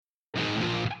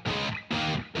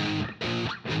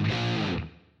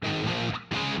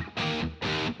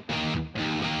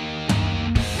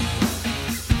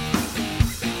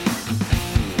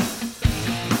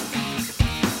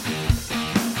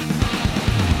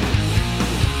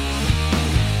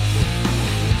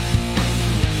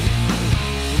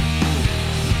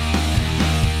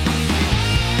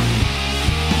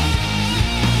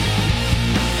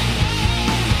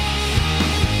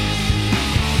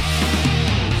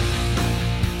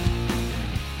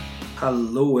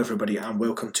Hello everybody and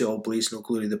welcome to All Blaze No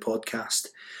Glory, the podcast.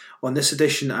 On this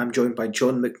edition I'm joined by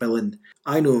John McMillan.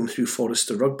 I know him through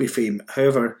Forester rugby fame.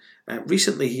 However,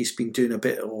 recently he's been doing a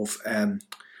bit of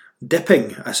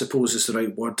dipping, I suppose is the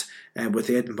right word, with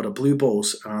the Edinburgh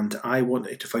Blueballs, and I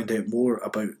wanted to find out more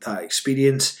about that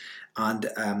experience and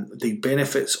the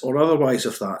benefits or otherwise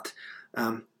of that.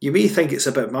 You may think it's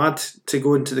a bit mad to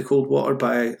go into the cold water,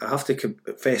 but I have to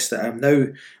confess that I'm now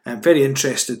very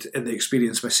interested in the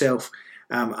experience myself,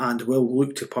 and will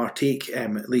look to partake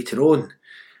later on.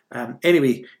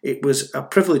 Anyway, it was a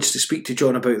privilege to speak to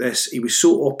John about this. He was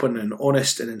so open and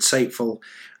honest and insightful,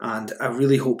 and I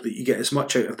really hope that you get as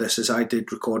much out of this as I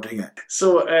did recording it.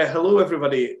 So, hello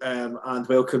everybody, and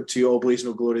welcome to All Blaze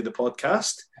No Glory, the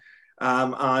podcast.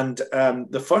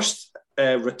 The first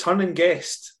returning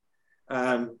guest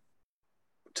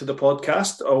to the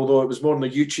podcast, although it was more on the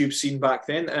YouTube scene back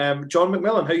then. John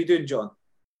McMillan, how you doing, John?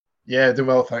 Yeah, doing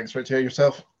well, thanks. Rich,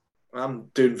 yourself? I'm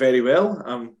doing very well.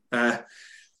 I'm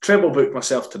treble booked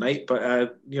myself tonight, but I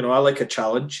like a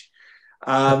challenge.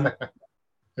 In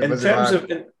terms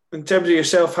of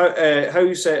yourself,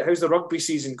 how's the rugby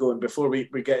season going? Before we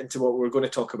get into what we're going to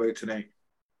talk about tonight.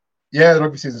 Yeah, the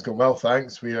rugby season's going well,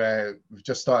 thanks. We've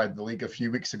just started the league a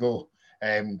few weeks ago.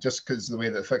 Just because of the way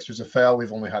that the fixtures have fell,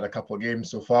 we've only had a couple of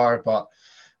games so far, but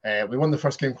we won the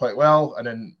first game quite well, and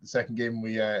then the second game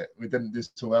we didn't do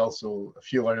so well, so a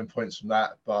few learning points from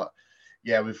that. But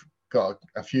yeah, we've got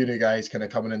a few new guys kind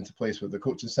of coming into place with the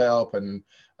coaching setup and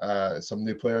some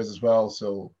new players as well,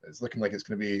 so it's looking like it's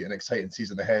going to be an exciting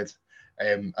season ahead,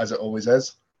 as it always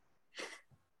is.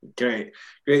 Great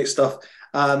stuff.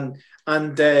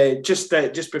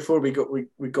 Just before we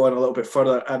go on a little bit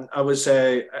further,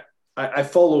 I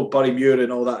follow Bury Muir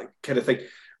and all that kind of thing.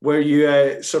 Were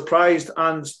you surprised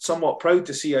and somewhat proud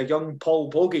to see a young Paul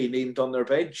Bogey named on their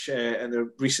bench in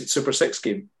the recent Super 6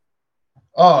 game?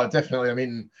 Oh, definitely. I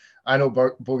mean, I know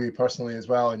Bogey personally as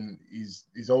well, and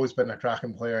he's always been a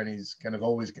cracking player, and he's kind of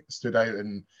always stood out,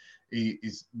 and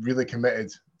he's really committed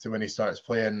to when he starts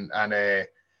playing. And I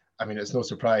mean, it's no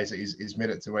surprise that he's made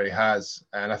it to where he has,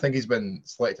 and I think he's been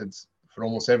selected for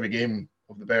almost every game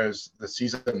of the Bears this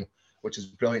season, which is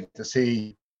brilliant to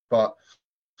see. But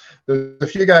there's a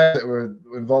few guys that were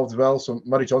involved as well. So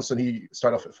Murray Johnson, he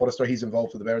started off at Forester. He's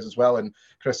involved with the Bears as well. And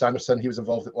Chris Anderson, he was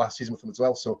involved last season with them as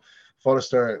well. So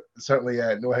Forester certainly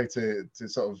know how to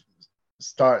sort of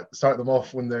start them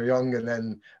off when they're young, and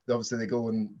then obviously they go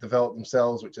and develop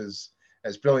themselves, which is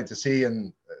brilliant to see.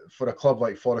 And for a club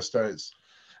like Forester,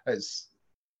 it's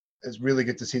really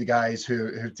good to see the guys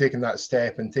who've taken that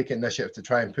step and taken initiative to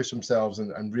try and push themselves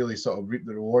and really sort of reap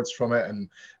the rewards from it. And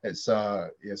it's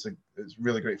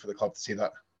really great for the club to see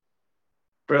that.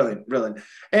 Brilliant.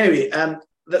 Anyway,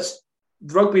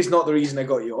 rugby's not the reason I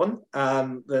got you on.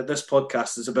 This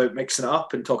podcast is about mixing it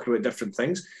up and talking about different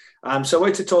things. So I'd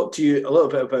like to talk to you a little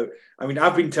bit about, I mean,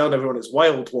 I've been telling everyone it's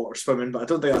wild water swimming, but I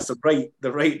don't think that's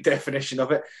the right definition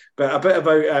of it. But a bit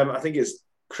about, I think it's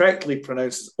correctly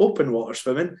pronounced as open water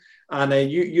swimming,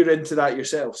 and you're into that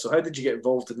yourself. So how did you get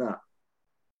involved in that?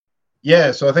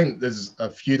 Yeah, so I think there's a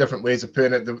few different ways of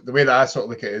putting it. The way that I sort of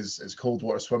look at it is cold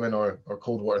water swimming or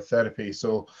cold water therapy.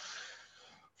 So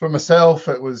for myself,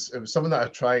 it was something that I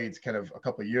tried kind of a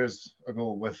couple of years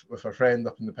ago with a friend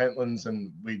up in the Pentlands,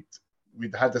 and we'd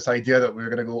had this idea that we were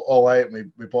going to go all out.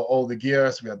 And we bought all the gear,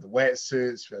 so we had the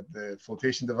wetsuits, we had the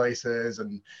flotation devices,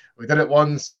 and we did it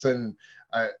once. And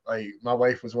my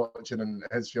wife was watching, and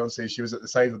his fiance, she was at the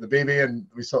side with the baby, and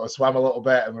we sort of swam a little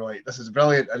bit, and we're like, this is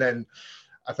brilliant. And then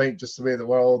I think just the way of the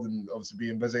world and obviously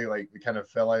being busy, like we kind of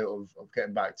fell out of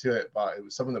getting back to it, but it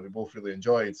was something that we both really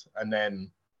enjoyed. And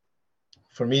then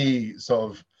for me,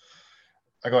 sort of,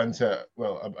 I got into it,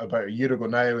 well, about a year ago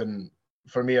now, and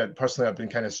for me, personally, I've been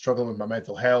kind of struggling with my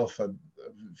mental health, and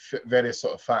various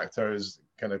sort of factors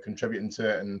kind of contributing to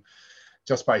it. And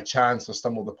just by chance, I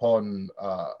stumbled upon,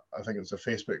 I think it was a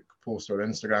Facebook post or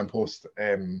an Instagram post,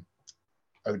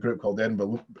 a group called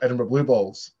Edinburgh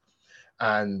Blueballs.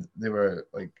 And they were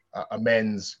like a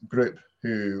men's group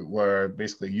who were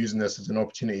basically using this as an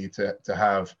opportunity to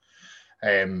have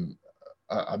a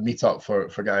meetup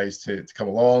for guys to come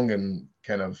along and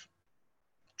kind of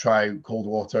try cold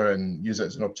water and use it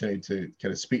as an opportunity to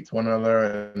kind of speak to one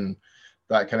another and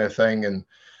that kind of thing. And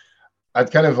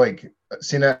I'd kind of like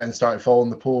seen it and started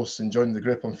following the posts and joined the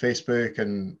group on Facebook.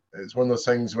 And it's one of those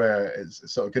things where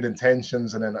it's sort of good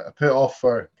intentions. And then I put it off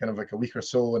for kind of like a week or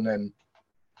so. And then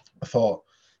I thought,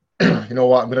 you know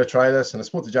what, I'm going to try this. And I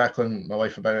spoke to Jacqueline, my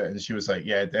wife, about it. And she was like,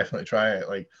 yeah, definitely try it.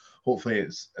 Like, hopefully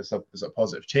it's a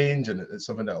positive change. And it's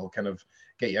something that will kind of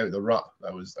get you out of the rut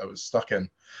that I was stuck in.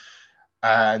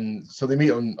 And so they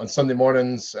meet on Sunday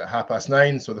mornings at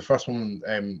 9:30. So the first one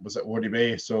was at Wardy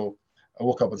Bay. So I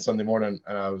woke up on Sunday morning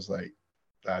and I was like,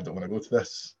 I don't want to go to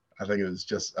this. I think it was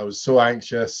just, I was so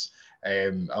anxious.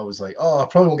 I was like, oh, I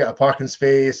probably won't get a parking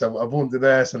space. I won't do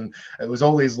this. And it was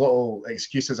all these little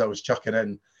excuses I was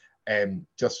chucking in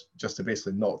just to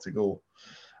basically not to go.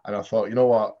 And I thought, you know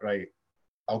what, right,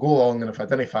 I'll go along. And if I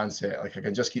didn't fancy it, like I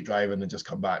can just keep driving and just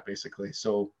come back basically.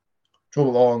 So drove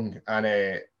along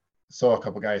and saw a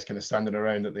couple of guys kind of standing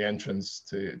around at the entrance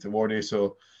to Wardy.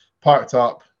 So parked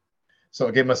up, sort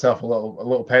of gave myself a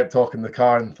little pep talk in the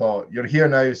car and thought, you're here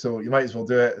now, so you might as well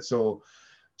do it. So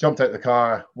jumped out the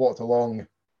car, walked along,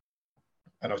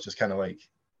 and I was just kind of like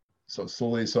sort of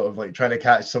slowly sort of like trying to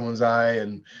catch someone's eye,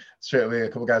 and straight away a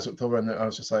couple of guys looked over and I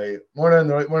was just like, morning,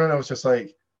 morning. I was just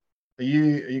like, are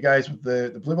you guys with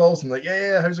the Blueballs? And like,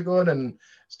 yeah, how's it going? And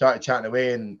started chatting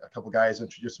away, and a couple of guys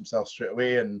introduced themselves straight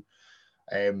away, and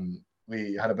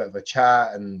we had a bit of a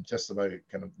chat and just about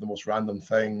kind of the most random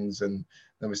things. And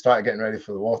then we started getting ready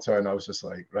for the water, and I was just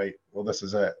like, right, well, this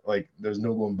is it. Like, there's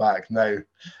no going back now.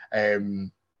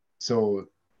 So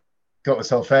got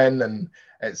myself in, and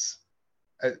it's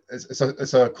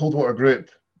a cold water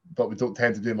group, but we don't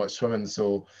tend to do much swimming.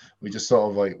 So we just sort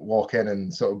of like walk in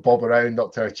and sort of bob around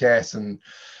up to our chest, and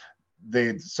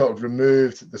they sort of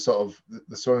removed the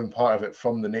swimming part of it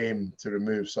from the name to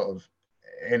remove sort of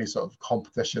any sort of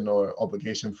competition or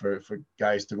obligation for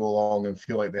guys to go along and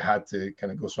feel like they had to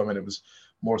kind of go swimming. It was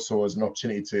more so as an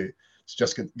opportunity to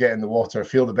just get in the water,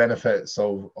 feel the benefits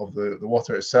of the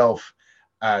water itself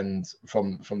and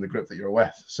from the group that you're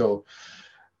with. So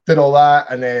did all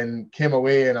that and then came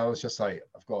away, and I was just like,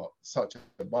 I've got such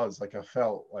a buzz. Like I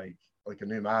felt like a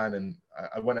new man. And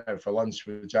I went out for lunch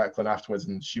with Jacqueline afterwards,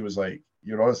 and she was like,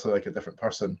 you're honestly like a different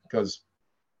person, because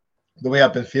the way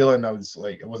I've been feeling, I was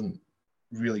like, it wasn't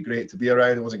really great to be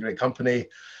around. It wasn't great company.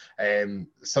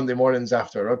 Sunday mornings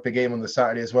after a rugby game on the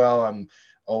Saturday as well, I'm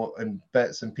all in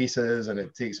bits and pieces, and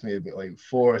it takes me about like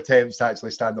 4 attempts to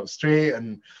actually stand up straight,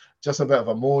 and just a bit of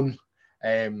a moan.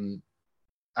 And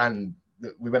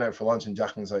we went out for lunch, and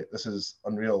Jacqueline's like, this is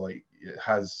unreal. Like, it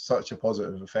has such a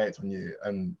positive effect on you,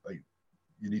 and like,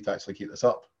 you need to actually keep this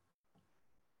up.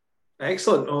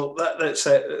 Excellent. Well, that's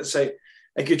a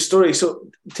good story. So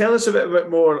tell us a bit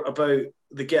more about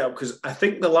the get up, because I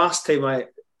think the last time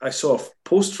I saw a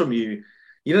post from you,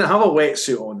 you didn't have a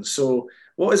wetsuit on. So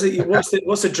what is it? What's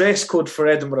the dress code for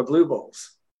Edinburgh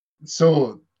Blueballs?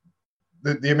 So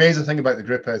the amazing thing about the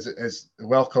group is it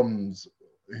welcomes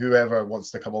whoever wants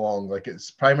to come along. Like,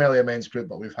 it's primarily a men's group,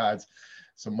 but we've had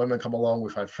some women come along.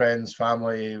 We've had friends,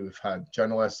 family, we've had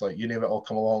journalists, like you name it, all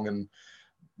come along. And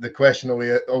the question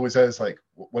always is like,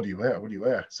 what do you wear? What do you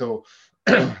wear? So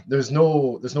there's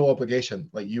no obligation.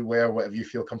 Like, you wear whatever you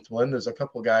feel comfortable in. There's a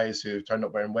couple of guys who turned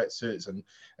up wearing wetsuits, and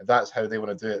if that's how they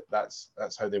want to do it, that's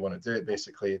how they want to do it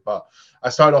basically. But I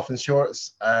started off in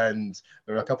shorts, and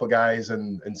there were a couple of guys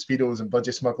in Speedos and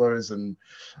budgie smugglers and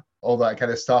all that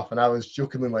kind of stuff. And I was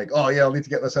jokingly like, oh yeah, I'll need to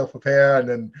get myself a pair. And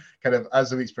then kind of as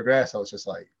the weeks progressed, I was just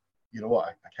like, you know what,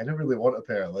 I kind of really want a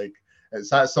pair. Like, it's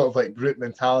that sort of like group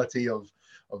mentality of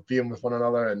being with one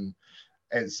another. And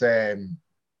it's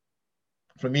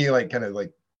for me, like, kind of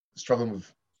like struggling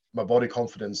with my body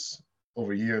confidence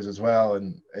over years as well.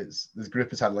 And this group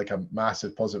has had like a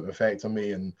massive positive effect on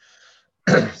me. And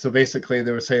so basically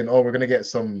they were saying, oh, we're going to get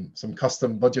some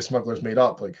custom budgie smugglers made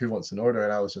up. Like, who wants an order?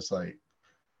 And I was just like,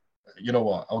 you know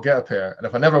what, I'll get a pair. And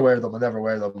if I never wear them, I never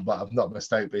wear them, but I've not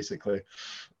missed out basically.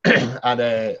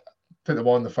 And put them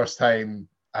on the first time,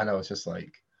 and I was just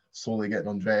like slowly getting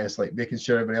undressed, like making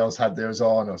sure everybody else had theirs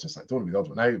on. I was just like, don't want to be the odd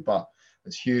one out. But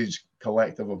this huge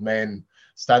collective of men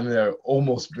standing there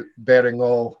almost bearing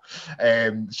all,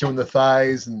 showing the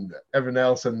thighs and everything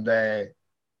else. And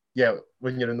yeah,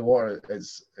 when you're in the water,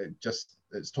 it's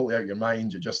totally out of your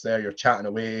mind. You're just there, you're chatting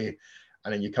away,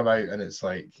 and then you come out and it's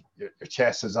like your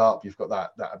chest is up. You've got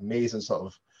that amazing sort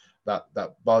of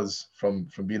that buzz from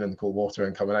being in the cold water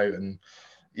and coming out. And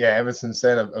yeah, ever since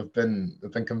then I've been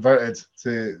converted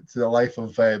to the life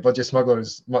of budgie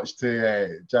smugglers, much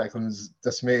to Jacqueline's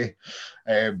dismay.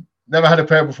 Never had a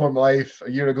pair before in my life. A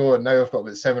year ago, and now I've got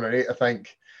about 7 or 8, I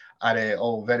think, and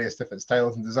all various different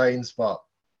styles and designs. But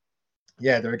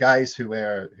yeah, there are guys who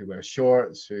wear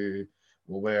shorts, who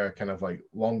will wear kind of like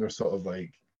longer sort of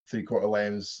like 3/4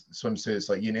 lengths swimsuits,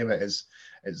 like you name it.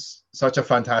 It's such a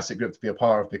fantastic group to be a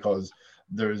part of, because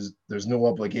there's no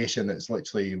obligation. It's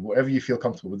literally whatever you feel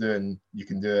comfortable doing, you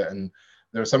can do it. And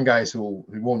there are some guys who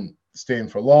won't stay in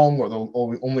for long, or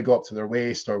they'll only go up to their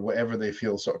waist or whatever they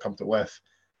feel sort of comfortable with,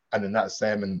 and then that's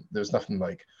them. And there's nothing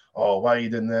like, oh, why are you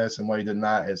doing this and why are you doing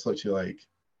that? It's literally like,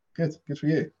 good for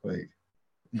you. Like,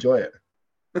 enjoy it.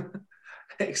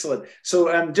 Excellent.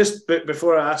 So just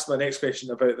before I ask my next question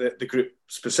about the group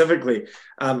specifically,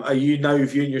 are you now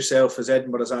viewing yourself as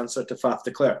Edinburgh's answer to Faf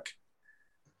de Klerk?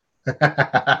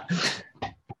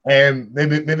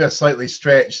 Maybe a slightly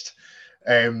stretched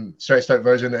out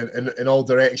version in all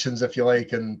directions, if you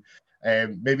like, and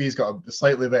maybe he's got a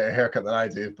slightly better haircut than I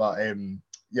do, but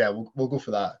yeah, we'll go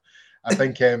for that. I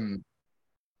think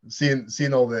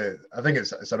seeing all I think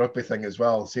it's a rugby thing as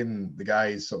well, seeing the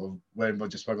guys sort of wearing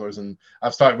budgie smugglers, and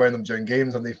I've started wearing them during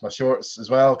games underneath my shorts as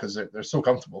well because they're so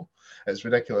comfortable. It's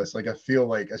ridiculous. Like I feel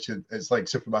like it's like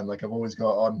Superman, like I've always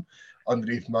got on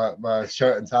underneath my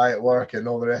shirt and tie at work and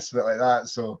all the rest of it like that.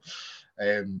 So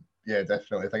yeah,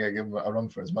 definitely I think I give him a run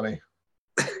for his money.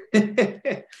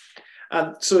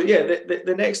 So yeah,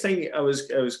 the next thing I was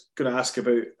going to ask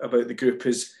about the group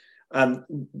is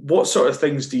what sort of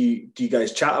things do you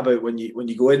guys chat about when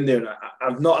you go in there?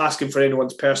 I'm not asking for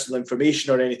anyone's personal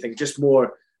information or anything, just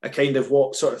more a kind of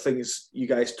what sort of things you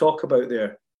guys talk about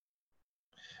there.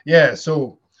 Yeah,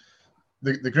 so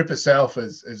the group itself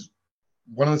is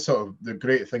one of the sort of the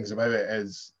great things about it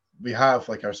is we have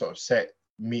like our sort of set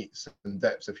meets and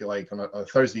dips, if you like, on a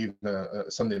Thursday evening,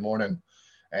 a Sunday morning.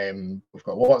 We've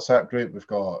got a WhatsApp group, we've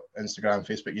got Instagram,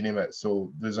 Facebook, you name it.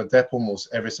 So there's a dip almost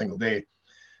every single day.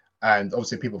 And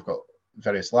obviously people have got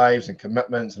various lives and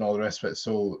commitments and all the rest of it.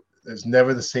 So it's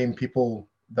never the same people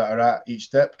that are at each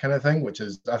dip kind of thing, which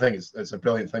is, I think it's a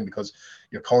brilliant thing because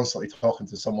you're constantly talking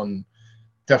to someone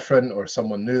different or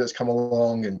someone new that's come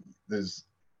along. And there's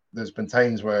been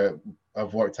times where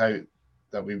I've worked out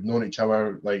that we've known each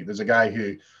other. Like there's a guy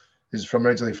who's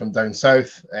originally from down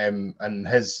south, and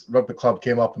his rugby club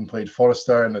came up and played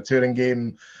Forrester in a touring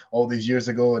game all these years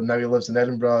ago, and now he lives in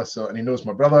Edinburgh. So, and he knows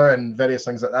my brother and various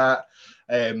things like that.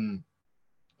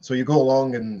 So you go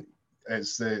along, and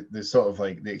it's the sort of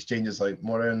like the exchanges, like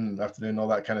morning, afternoon, all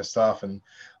that kind of stuff, and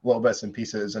little bits and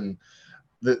pieces. And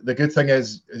the good thing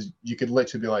is you could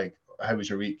literally be like, "How was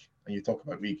your week?" And you talk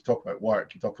about week, you talk about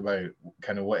work, you talk about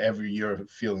kind of whatever you're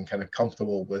feeling kind of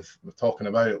comfortable with talking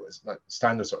about. It's like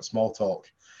standard sort of small talk.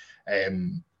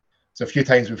 So a few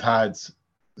times we've had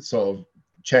sort of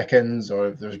check-ins, or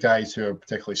if there's guys who are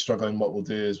particularly struggling, what we'll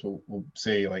do is we'll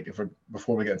say, like,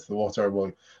 before we get into the water,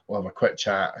 we'll have a quick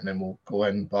chat and then we'll go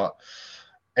in. But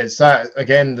it's that,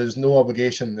 again, there's no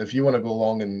obligation. If you want to go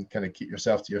along and kind of keep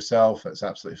yourself to yourself, it's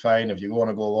absolutely fine. If you want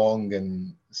to go along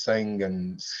and sing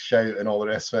and shout and all the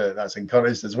rest of it, that's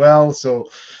encouraged as well.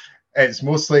 So it's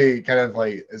mostly kind of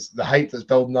like, it's the hype that's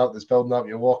building up.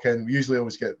 You walk in, we usually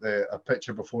always get a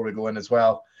picture before we go in as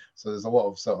well. So there's a lot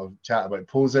of sort of chat about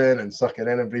posing and sucking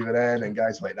in and breathing in, and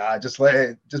guys like, nah, just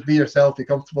be yourself, be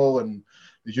comfortable. And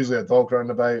there's usually a dog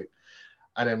running about.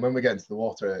 And then when we get into the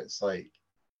water, it's like,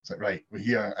 right, we're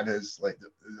here. And it's like,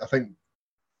 I think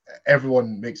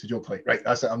everyone makes a joke like, right,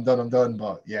 that's it, I'm done.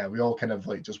 But yeah, we all kind of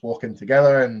like just walk in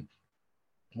together. And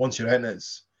once you're in,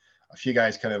 it's a few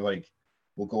guys kind of like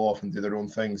will go off and do their own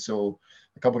thing. So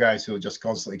a couple of guys who will just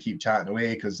constantly keep chatting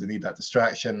away because they need that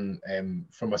distraction.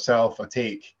 For myself, I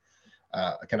take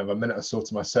kind of a minute or so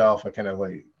to myself. I kind of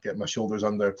like get my shoulders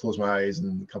under, close my eyes,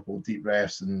 and a couple of deep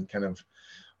breaths, and kind of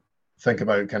think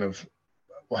about kind of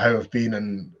how I've been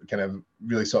and kind of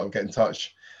really sort of get in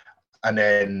touch. And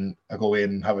then I go away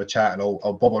and have a chat, and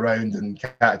I'll bob around and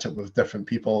catch up with different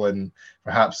people, and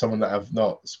perhaps someone that I've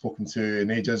not spoken to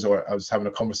in ages or I was having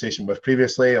a conversation with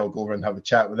previously, I'll go over and have a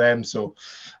chat with them. So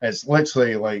it's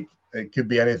literally like, it could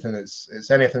be anything. It's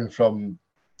anything from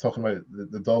talking about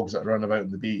the dogs that run about on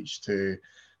the beach to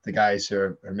the guys who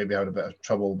are maybe having a bit of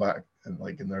trouble back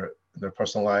in their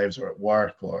personal lives or at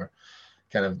work, or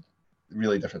kind of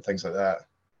really different things like that.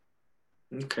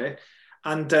 Okay.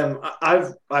 And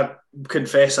I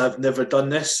confess I've never done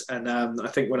this, and I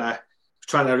think when I was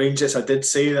trying to arrange this, I did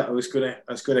say that I was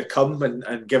gonna come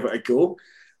and give it a go.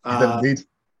 You did indeed.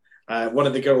 One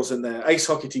of the girls in the ice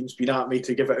hockey team's been at me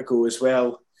to give it a go as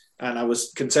well, and I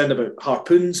was concerned about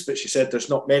harpoons, but she said there's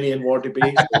not many in Wardy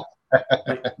Bay, so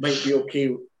might be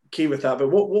okay with that. But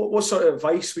what sort of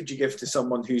advice would you give to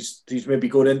someone who's maybe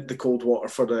going into the cold water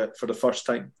for the first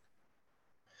time?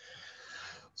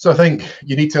 So I think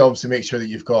you need to obviously make sure that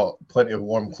you've got plenty of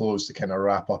warm clothes to kind of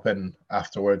wrap up in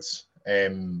afterwards.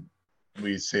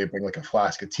 We say bring like a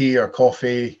flask of tea or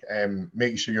coffee.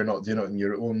 Make sure you're not doing it on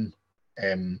your own.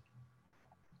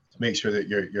 Make sure that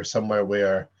you're somewhere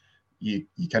where you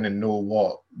kind of know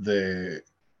what the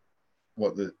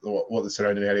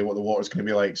surrounding area, what the water's going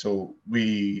to be like. So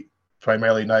we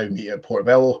primarily now meet at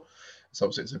Portobello. So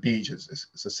obviously it's a beach.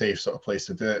 It's a safe sort of place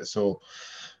to do it. So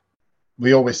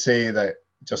we always say that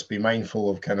just be mindful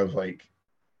of kind of like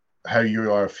how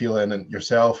you are feeling and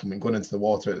yourself. I mean, going into the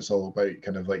water, it's all about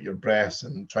kind of like your breaths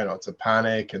and try not to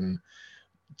panic and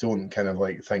don't kind of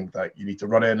like think that you need to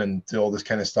run in and do all this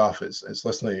kind of stuff. It's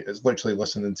literally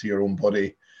listening to your own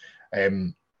body.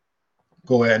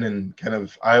 Go in and kind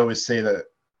of, I always say that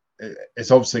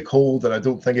it's obviously cold, and I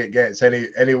don't think it gets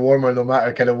any warmer, no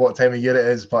matter kind of what time of year it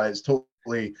is. But it's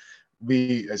totally,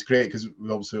 it's great because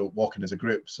we're obviously walking as a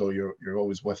group, so you're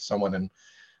always with someone, and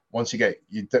once you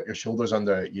dip your shoulders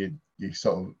under it, you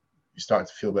start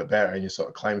to feel a bit better, and you sort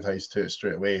of climatize to it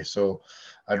straight away. So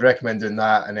I'd recommend doing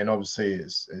that, and then obviously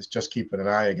it's just keeping an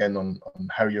eye again on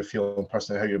how you're feeling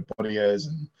personally, how your body is,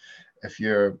 and if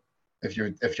you're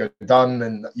done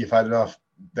and you've had enough,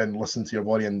 then listen to your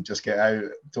body and just get out.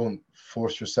 Don't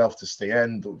force yourself to stay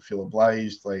in. Don't feel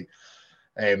obliged. But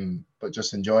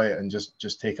just enjoy it and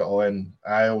just take it all in.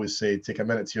 I always say take a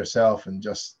minute to yourself and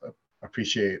just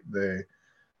appreciate the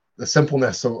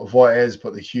simpleness of what it is,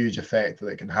 but the huge effect that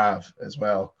it can have as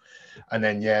well. And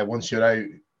then once you're out,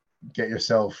 get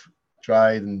yourself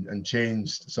dried and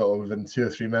changed sort of within 2 or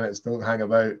 3 minutes. Don't hang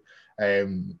about.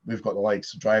 We've got the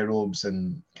likes of dry robes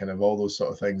and kind of all those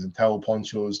sort of things, and towel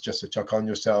ponchos just to chuck on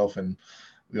yourself, and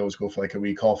we always go for like a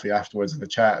wee coffee afterwards and a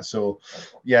chat. So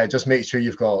just make sure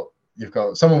you've got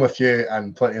someone with you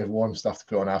and plenty of warm stuff to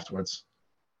put on afterwards.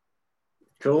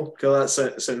 Cool. That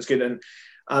sounds good. And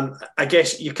I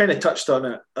guess you kind of touched on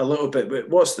it a little bit, but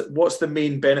what's the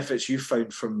main benefits you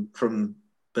found from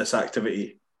this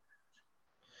activity?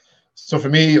 So for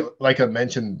me, like I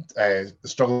mentioned, the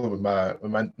struggle with my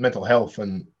mental health,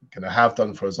 and kind of have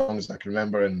done for as long as I can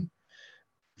remember. And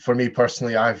for me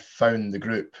personally, I've found the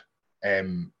group at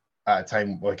a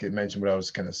time, like I mentioned, where I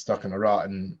was kind of stuck in a rut,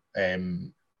 and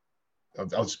I'm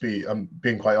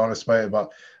being quite honest about it,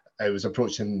 but I was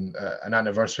approaching an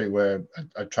anniversary where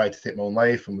I tried to take my own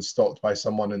life and was stopped by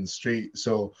someone in the street.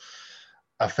 So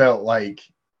I felt like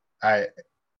I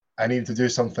needed to do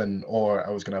something, or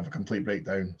I was going to have a complete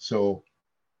breakdown. So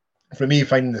for me,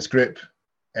 finding this group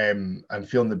and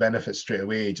feeling the benefits straight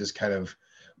away just kind of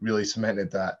really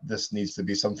cemented that this needs to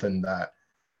be something that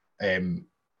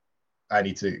I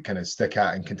need to kind of stick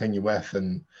at and continue with.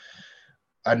 And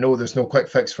I know there's no quick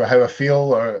fix for how I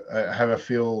feel, or how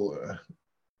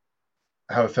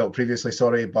I felt previously,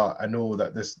 sorry, but I know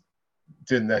that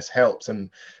doing this helps,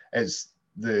 and it's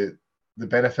the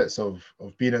benefits of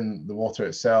being in the water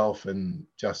itself, and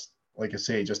just like I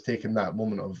say, just taking that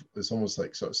moment of, it's almost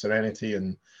like sort of serenity,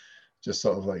 and just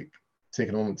sort of like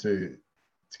taking a moment to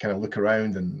kind of look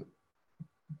around. And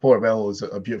Portobello is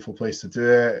a beautiful place to do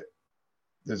it.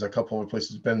 There's a couple of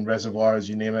places, been reservoirs,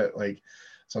 you name it, like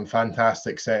some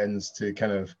fantastic settings to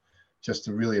kind of just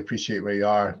to really appreciate where you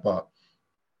are. But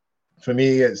for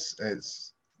me,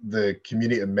 it's the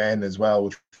community of men as well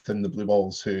within the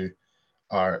Blueballs who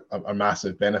are a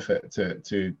massive benefit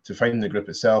to finding the group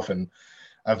itself. And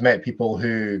I've met people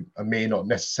who I may not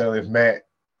necessarily have met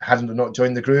hadn't not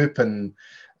joined the group, and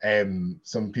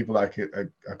some people that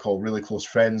I call really close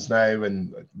friends now,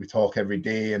 and we talk every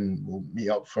day, and we'll meet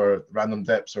up for random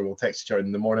dips, or we'll text each other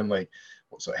in the morning like,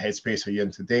 what sort of headspace are you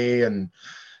in today? And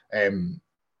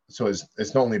so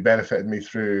it's not only benefited me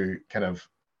through kind of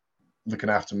looking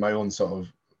after my own sort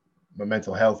of my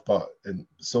mental health, but in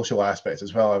social aspects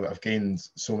as well. I've gained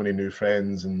so many new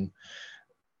friends, and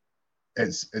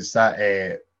it's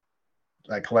that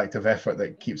collective effort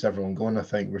that keeps everyone going. I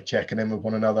think we're checking in with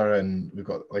one another, and we've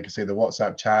got, like I say, the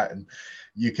WhatsApp chat, and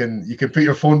you can put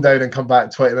your phone down and come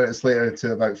back 20 minutes later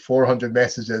to about 400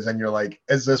 messages, and you're like,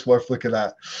 is this worth looking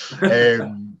at?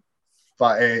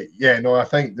 But I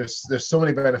think there's so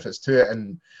many benefits to it.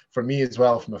 And for me as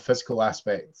well, from a physical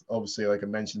aspect, obviously, like I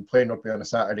mentioned, playing rugby on a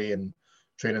Saturday and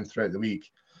training throughout the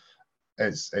week,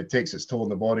 it takes its toll on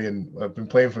the body. And I've been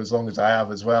playing for as long as I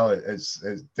have as well. It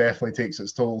definitely takes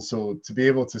its toll. So to be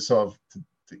able to sort of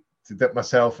to dip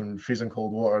myself in freezing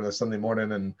cold water on a Sunday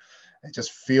morning, and it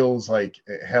just feels like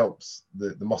it helps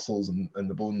the muscles and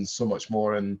the bones so much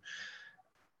more. And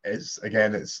it's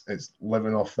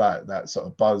living off that sort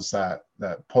of buzz, that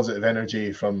positive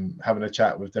energy from having a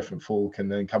chat with different folk,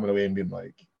 and then coming away and being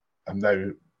like, I'm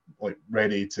now like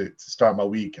ready to start my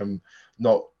week. I'm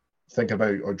not thinking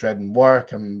about or dreading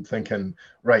work. I'm thinking,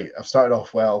 right, I've started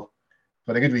off well,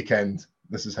 but a good weekend.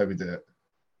 This is how we do it.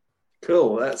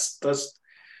 Cool.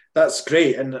 That's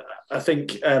great. And I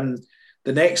think the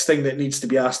next thing that needs to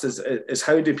be asked is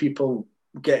how do people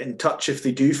get in touch if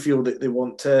they do feel that they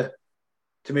want to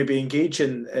maybe engage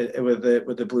in with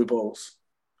the Blueballs?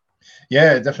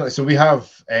 Yeah, definitely. So we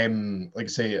have, like I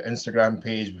say, an Instagram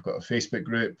page. We've got a Facebook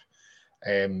group.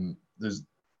 There's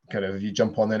kind of, if you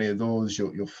jump on any of those,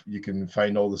 you can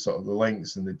find all the sort of the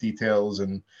links and the details.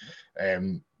 And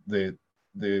the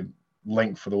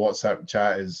link for the WhatsApp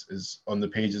chat is on the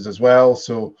pages as well.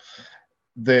 So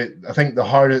I think the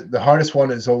hardest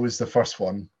one is always the first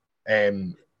one,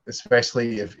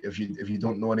 especially if you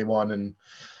don't know anyone, and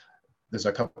there's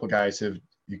a couple of guys who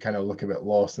you kind of look a bit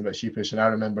lost and a bit sheepish. And I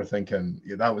remember thinking,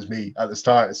 yeah, that was me at the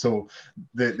start. So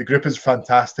the group is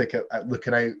fantastic at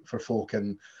looking out for folk.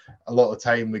 And a lot of the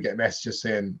time we get messages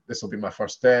saying, this will be my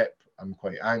first step. I'm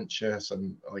quite anxious.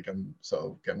 I'm sort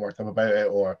of getting worked up about it.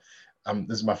 Or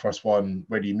this is my first one.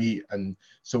 Where do you meet? And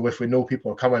so if we know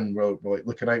people are coming, we're like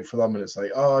looking out for them. And it's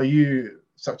like, oh, you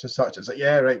such and such. It's like,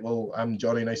 yeah, right. Well, I'm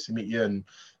Johnny. Nice to meet you. And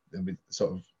then we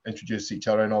sort of introduce each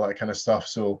other and all that kind of stuff.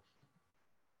 So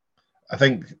I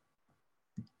think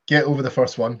get over the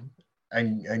first one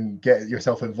and get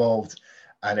yourself involved,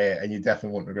 and you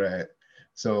definitely won't regret it.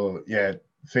 So yeah,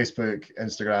 Facebook,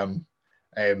 Instagram,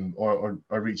 or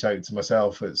reach out to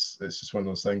myself. It's just one of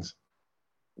those things.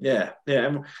 Yeah.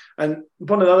 And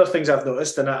one of the other things I've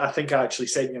noticed, and I think I actually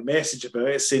sent you a message about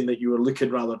it, saying that you were looking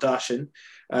rather dashing.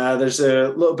 There's a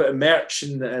little bit of merch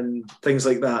and things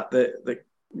like that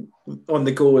on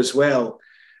the go as well.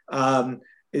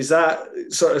 Is that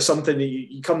sort of something that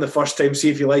you come the first time, see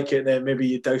if you like it, and then maybe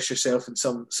you douse yourself in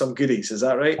some goodies? Is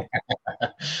that right?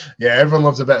 Yeah, everyone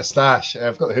loves a bit of stash.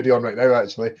 I've got the hoodie on right now,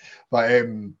 actually. But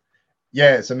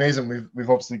yeah, it's amazing. We've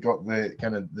obviously got the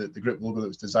kind of the group logo that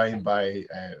was designed by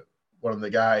one of the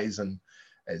guys, and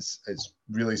it's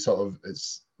really sort of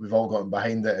we've all gotten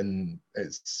behind it, and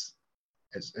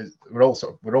we're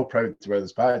all proud to wear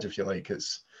this badge, if you like.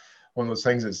 It's one of those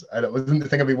things. I didn't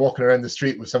think I'd be walking around the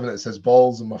street with something that says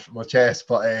balls on my chest,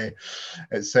 but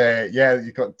it's yeah,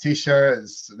 you've got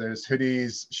t-shirts, there's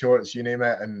hoodies, shorts, you name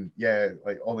it, and yeah,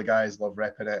 like all the guys love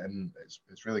repping it, and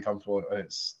it's really comfortable, and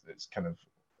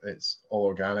it's all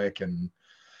organic and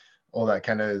all that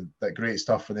kind of that great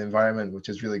stuff for the environment, which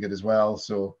is really good as well.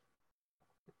 So,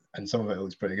 and some of it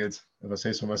looks pretty good, if I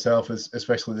say so myself,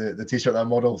 especially the t-shirt that I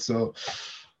model. So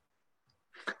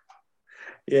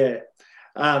yeah.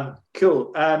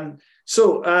 Cool.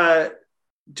 So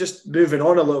just moving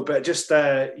on a little bit, just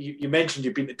you mentioned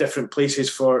you've been to different places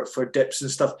for dips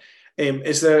and stuff.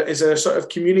 Is there a sort of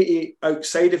community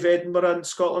outside of Edinburgh and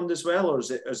Scotland as well, or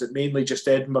is it mainly just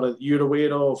Edinburgh that you're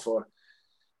aware of? Or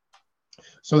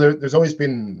so there's always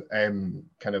been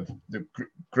kind of the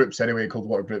groups anyway, cold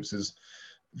water groups. There's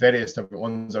various different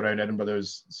ones around Edinburgh.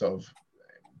 There's sort of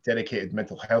dedicated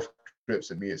mental health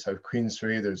groups at me at South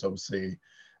Queensferry. There's obviously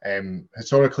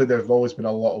historically there have always been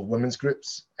a lot of women's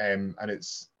groups, and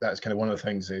that's kind of one of the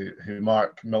things who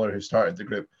Mark Miller, who started the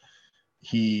group,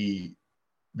 he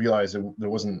realized that there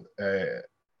wasn't a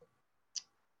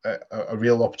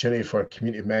real opportunity for a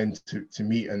community of men to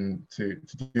meet and to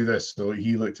do this, so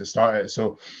he looked to start it.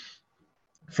 So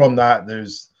from that,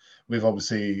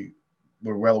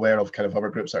 we're well aware of kind of other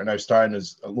groups that are now starting.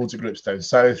 There's loads of groups down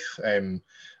south, and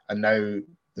now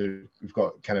we've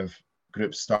got kind of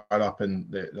groups start up in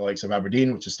the likes of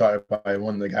Aberdeen, which is started by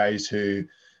one of the guys who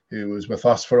was with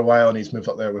us for a while, and he's moved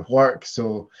up there with work.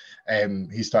 So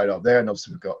he started up there, and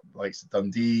obviously we've got likes of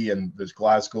Dundee, and there's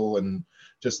Glasgow, and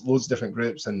just loads of different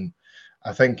groups. And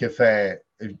I think if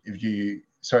you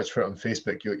search for it on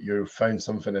Facebook, you'll find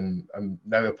something. And I'm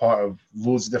now a part of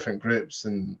loads of different groups,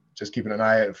 and just keeping an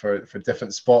eye out for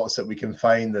different spots that we can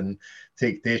find and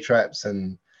take day trips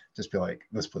and just be like,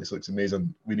 this place looks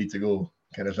amazing, we need to go,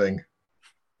 kind of thing.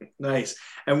 Nice.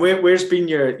 And where's been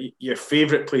your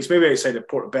favourite place? Maybe outside of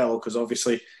Portobello, because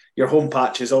obviously your home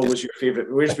patch is always your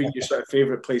favourite. Where's been your sort of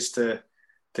favourite place to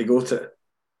go to?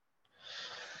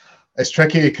 It's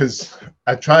tricky because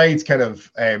I tried kind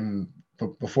of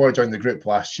before I joined the group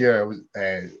last year.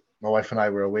 My wife and I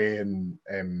were away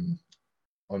on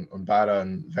Barra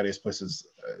and various places,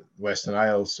 Western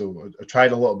Isles. So I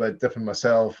tried a little bit dipping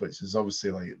myself, which is obviously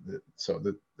like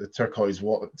the turquoise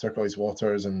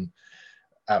waters and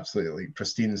absolutely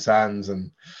pristine sands.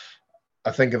 And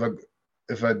I think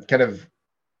if I'd kind of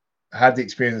had the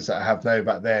experience that I have now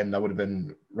back then, I would have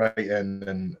been right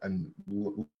in and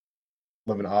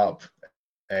living it up.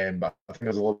 But I think I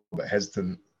was a little bit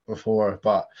hesitant before.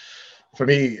 But for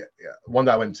me, one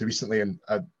that I went to recently in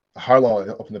Harlaw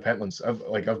up in the Pentlands. I've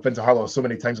been to Harlaw so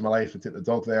many times in my life. I take the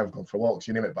dog there. I've gone for walks,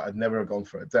 you name it. But I'd never gone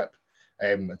for a dip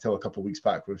until a couple of weeks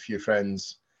back with a few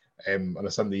friends on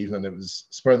a Sunday evening. It was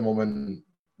spur of the moment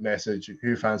message,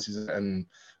 who fancies it, and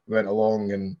we went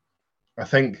along. And I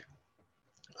think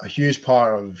a huge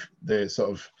part of the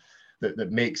sort of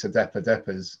that makes a dip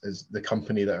is the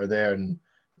company that are there and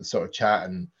the sort of chat.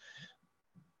 And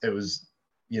it was,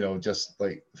 just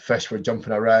like fish were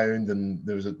jumping around, and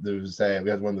we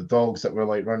had one of the dogs that were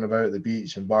like running about at the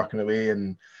beach and barking away,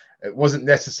 and it wasn't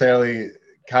necessarily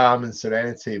calm and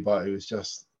serenity, but it was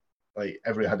just like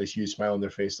everyone had this huge smile on their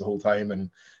face the whole time, and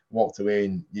walked away,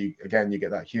 and you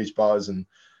get that huge buzz, and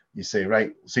you say,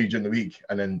 right, see you during the week,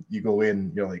 and then you go away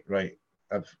and you're like, right,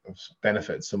 I've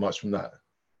benefited so much from that.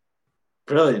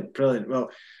 Brilliant.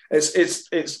 Well, it's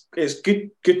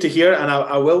good to hear, and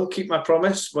I will keep my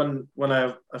promise. When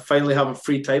I finally have a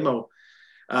free time,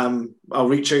 I'll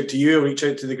reach out to you, I'll reach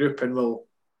out to the group, and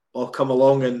I'll come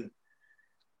along and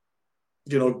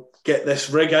get this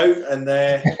rig out and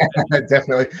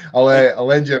definitely. I'll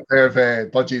lend you a pair of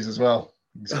budgies as well.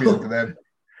 You can squeeze into them.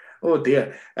 Oh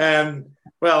dear.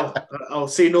 Well, I'll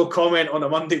say no comment on a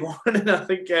Monday morning, I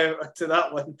think, to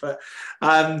that one. But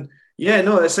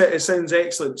it sounds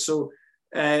excellent. So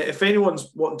if anyone's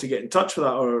wanting to get in touch with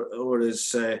that, or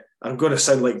is I'm going to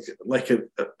sound like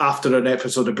after an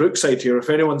episode of Brookside here, if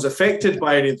anyone's affected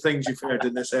by any of the things you've heard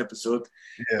in this episode,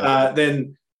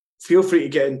 then feel free to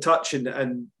get in touch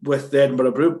and with the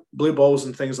Edinburgh Blueballs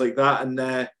and things like that, and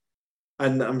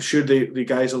I'm sure the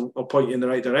guys will point you in the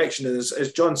right direction. And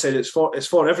as John said, it's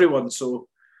for everyone. So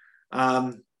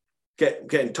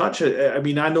get in touch. I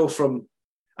mean, I know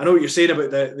what you're saying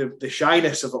about the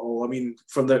shyness of it all. I mean,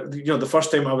 from the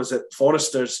first time I was at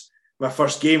Forrester's, my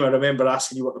first game, I remember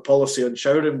asking you what the policy on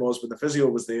showering was when the physio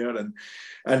was there,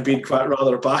 and being quite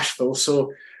rather bashful.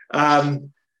 So once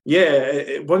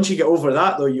you get over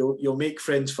that, though, you'll make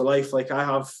friends for life, like I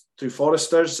have through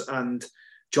Forrester's, and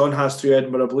John has through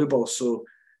Edinburgh Blueballs. So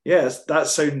that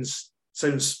sounds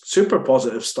super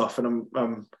positive stuff, and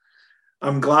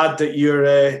I'm glad that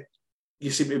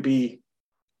you seem to be,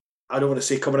 I don't want to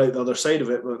say coming out the other side of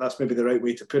it, but that's maybe the right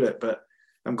way to put it. But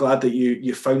I'm glad that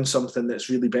you found something that's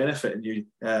really benefiting you,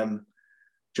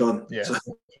 John. Yeah, so,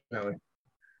 definitely.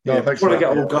 No, yeah, before I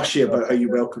get all gushy about how you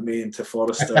welcomed me into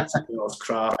Forrester's and all this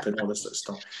crap and all this sort of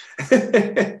stuff.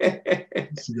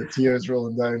 See the tears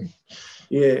rolling down.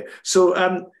 Yeah. So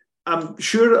I'm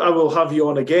sure I will have you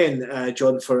on again,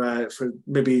 John, for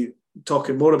maybe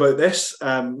talking more about this.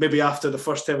 Maybe after the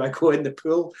first time I go in the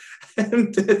pool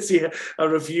and see a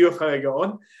review of how I got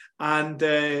on.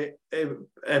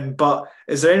 But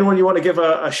is there anyone you want to give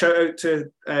a shout out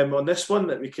to on this one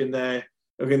that we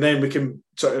can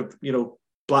sort of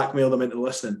blackmail them into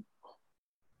listening?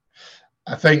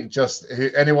 I think just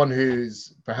anyone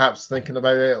who's perhaps thinking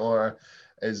about it or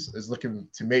is looking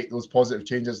to make those positive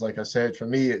changes. Like I said, for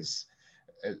me,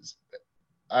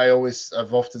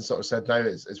 I've often sort of said now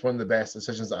it's one of the best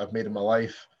decisions that I've made in my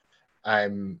life,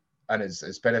 and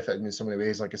it's benefited me in so many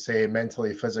ways. Like I say,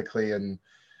 mentally, physically, and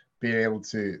being able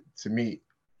to meet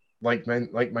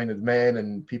like-minded men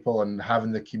and people, and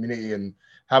having the community and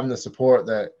having the support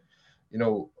that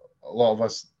a lot of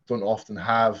us don't often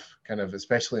have, kind of,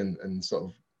 especially in sort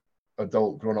of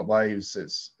adult grown-up lives.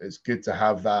 It's good to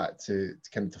have that to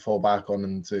kind of to fall back on,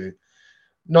 and to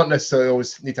not necessarily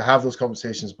always need to have those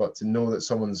conversations, but to know that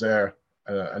someone's there,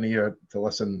 an ear to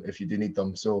listen if you do need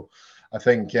them. So I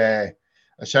think a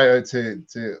shout out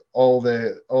to all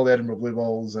the Edinburgh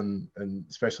Blueballs, and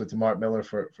especially to Mark Miller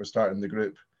for starting the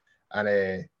group.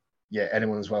 And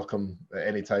anyone is welcome at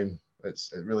any time. It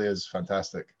really is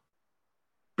fantastic.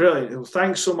 Brilliant. Well,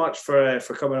 thanks so much for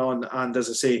coming on. And as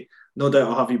I say, no doubt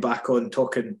I'll have you back on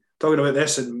talking about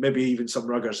this, and maybe even some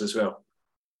ruggers as well.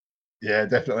 Yeah,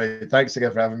 definitely. Thanks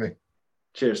again for having me.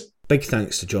 Cheers. Big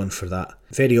thanks to John for that.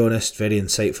 Very honest, very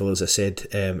insightful, as I said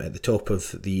at the top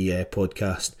of the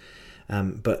podcast.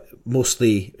 But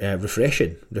mostly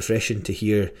refreshing to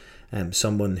hear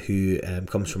someone who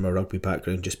comes from a rugby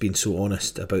background just being so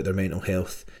honest about their mental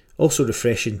health. Also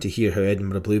refreshing to hear how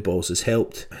Edinburgh Blueballs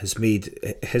has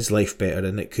made his life better,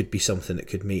 and it could be something that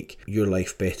could make your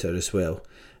life better as well.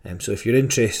 So if you're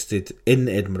interested in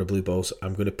Edinburgh Blueballs,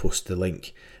 I'm going to post the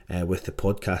link with the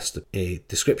podcast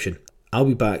description. I'll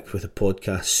be back with a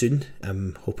podcast soon.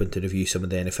 I'm hoping to review some of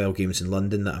the NFL games in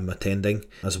London that I'm attending,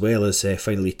 as well as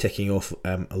finally ticking off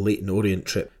a Leyton Orient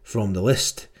trip from the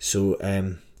list. So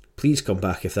please come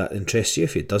back if that interests you.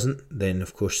 If it doesn't, then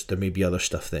of course there may be other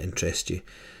stuff that interests you.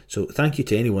 So thank you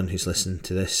to anyone who's listened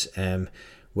to this.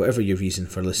 Whatever your reason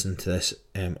for listening to this,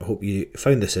 I hope you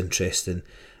found this interesting,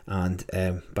 and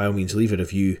by all means leave a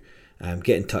review,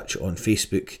 get in touch on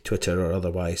Facebook, Twitter or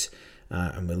otherwise,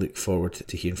 and we look forward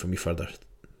to hearing from you further.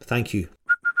 Thank you.